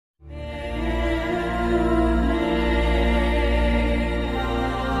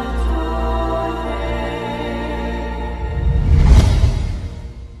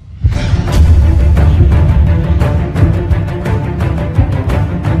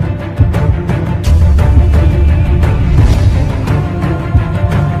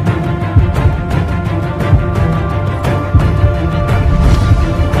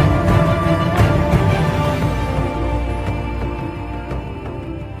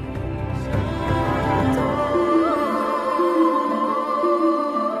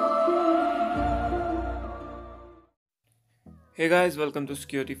Hey guys, welcome to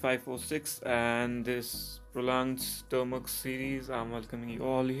Security 546 and this prolonged Termux series. I'm welcoming you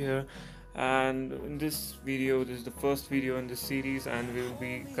all here. And in this video, this is the first video in this series, and we will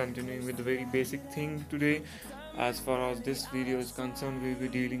be continuing with the very basic thing today. As far as this video is concerned, we'll be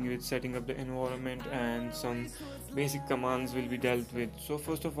dealing with setting up the environment and some basic commands will be dealt with. So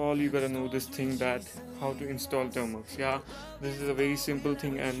first of all, you gotta know this thing, that how to install Termux. Yeah, this is a very simple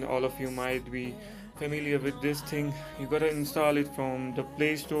thing and all of you might be familiar with this thing. You gotta install it from the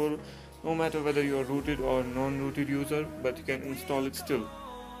Play Store, no matter whether you're rooted or non-rooted user, but you can install it still.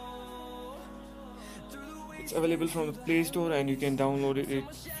 It's available from the Play Store and you can download it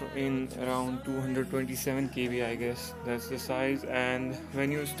in around 227 KB, I guess that's the size. And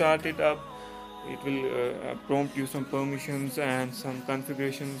when you start it up, it will prompt you some permissions and some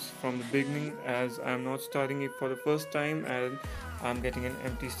configurations from the beginning, as I'm not starting it for the first time and I'm getting an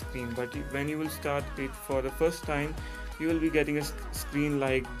empty screen. But when you will start it for the first time, you will be getting a screen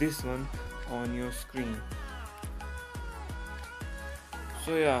like this one on your screen.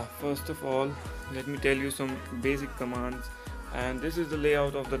 So yeah, first of all, let me tell you some basic commands. And this is the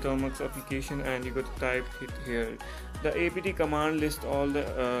layout of the Termux application, and you got to type it here. The apt command list all the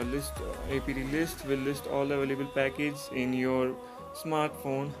apt list will list all the available packages in your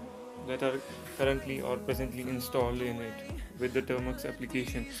smartphone that are currently or presently installed in it with the Termux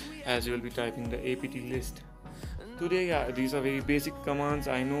application, as you will be typing the apt list. Today, yeah, these are very basic commands,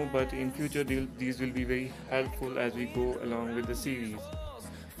 I know, but in future these will be very helpful as we go along with the series.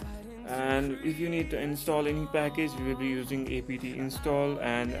 And if you need to install any package, we will be using apt install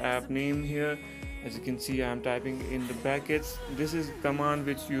and app name here. As you can see, I am typing in the brackets. This is command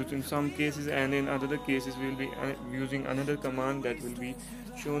which used in some cases, and in other cases we will be using another command that will be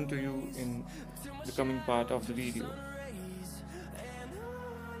shown to you in the coming part of the video.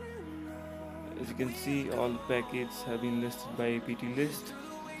 As you can see, all the packages have been listed by apt list.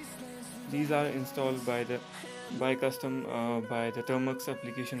 These are installed by the custom by the Termux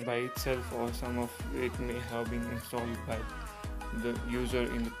application by itself, or some of it may have been installed by the user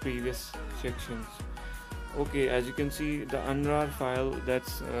in the previous sections. Okay, as you can see, the unrar file,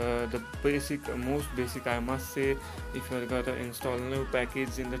 that's the most basic, I must say. If you're gonna install new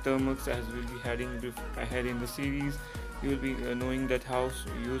package in the Termux, as we'll be heading ahead in the series, you will be knowing that how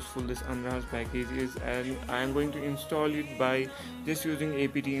useful this unrar package is. And I am going to install it by just using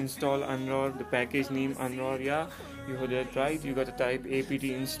apt install unrar, the package name unrar. Yeah, you heard that right. You got to type apt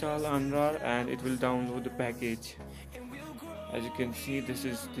install unrar and it will download the package. As you can see,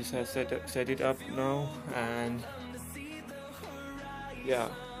 this has set it up now. And yeah,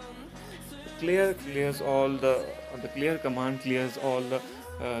 clears all the clear command clears all the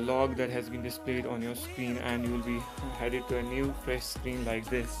log that has been displayed on your screen, and you will be headed to a new fresh screen like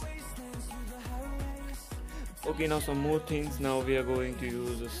this. Okay, now some more things. Now we are going to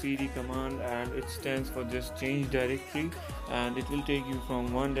use a cd command, and it stands for just change directory, and it will take you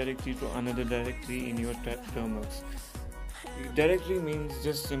from one directory to another directory in your Termux. Directory means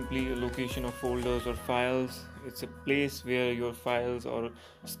just simply a location of folders or files. It's a place where your files or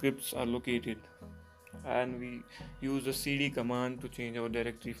scripts are located, and we use the cd command to change our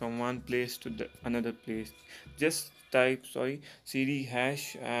directory from one place to another place. Just type cd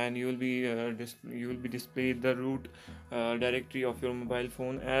hash, and you will be displayed the root directory of your mobile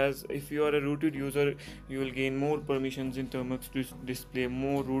phone. As if you are a rooted user, you will gain more permissions in Termux to display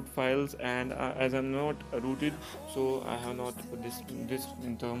more root files, and as I'm not rooted, so I have not this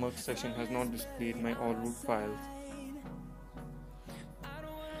in Termux session has not displayed my all root files.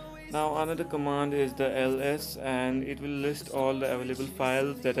 Now another command is the ls, and it will list all the available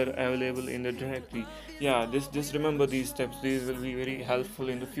files that are available in the directory. Yeah, just remember these steps. These will be very helpful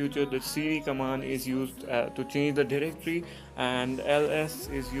in the future. The cd command is used to change the directory, and ls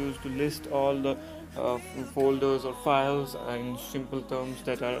is used to list all the folders or files in simple terms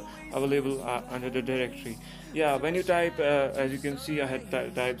that are available under the directory. Yeah, when you type, as you can see, I had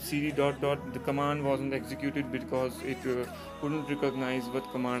typed cd dot dot. The command wasn't executed because it couldn't recognize what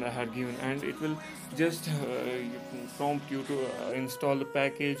command I had given, and it will just prompt you to install the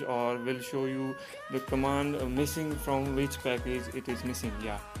package, or will show you the command missing from which package it is missing.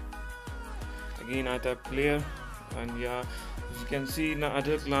 Yeah, again I type clear, and yeah, as you can see, the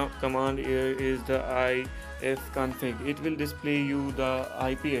other command here is the ifconfig. It will display you the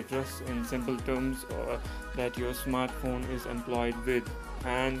IP address in simple terms that your smartphone is employed with.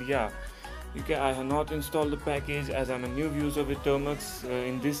 And yeah, I have not installed the package as I'm a new user with Termux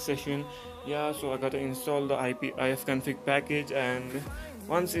in this session. Yeah, so I gotta install the ifconfig package, and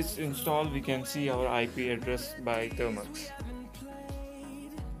once it's installed, we can see our IP address by Termux.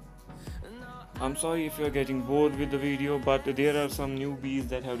 I'm sorry if you're getting bored with the video, but there are some newbies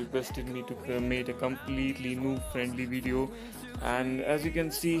that have requested me to make a completely new friendly video. And as you can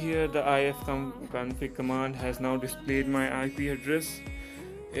see here, the config command has now displayed my IP address.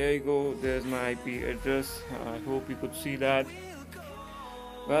 Here you go, there's my IP address. I hope you could see that.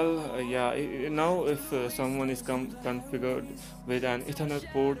 Well, yeah, now if someone is configured with an Ethernet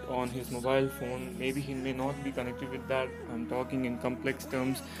port on his mobile phone, maybe he may not be connected with that. I'm talking in complex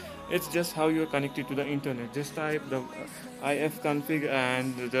terms. It's just how you're connected to the internet. Just type the ifconfig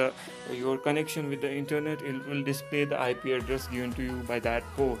and your connection with the internet. It will display the IP address given to you by that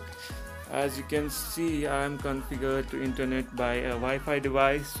port. As you can see, I am configured to internet by a Wi-Fi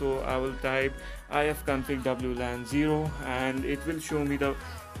device, so I will type ifconfig wlan 0 and it will show me the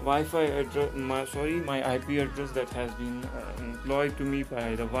Wi-Fi address, my IP address that has been employed to me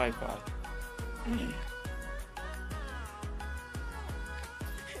by the Wi-Fi.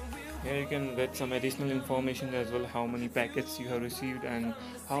 Here you can get some additional information as well, how many packets you have received and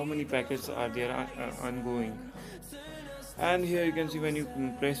how many packets are there ongoing. And here you can see when you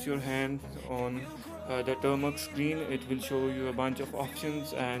press your hand on the Termux screen, it will show you a bunch of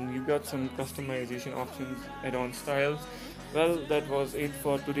options and you got some customization options, add-on styles. Well, that was it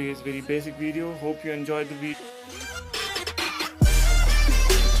for today's very basic video. Hope you enjoyed the video.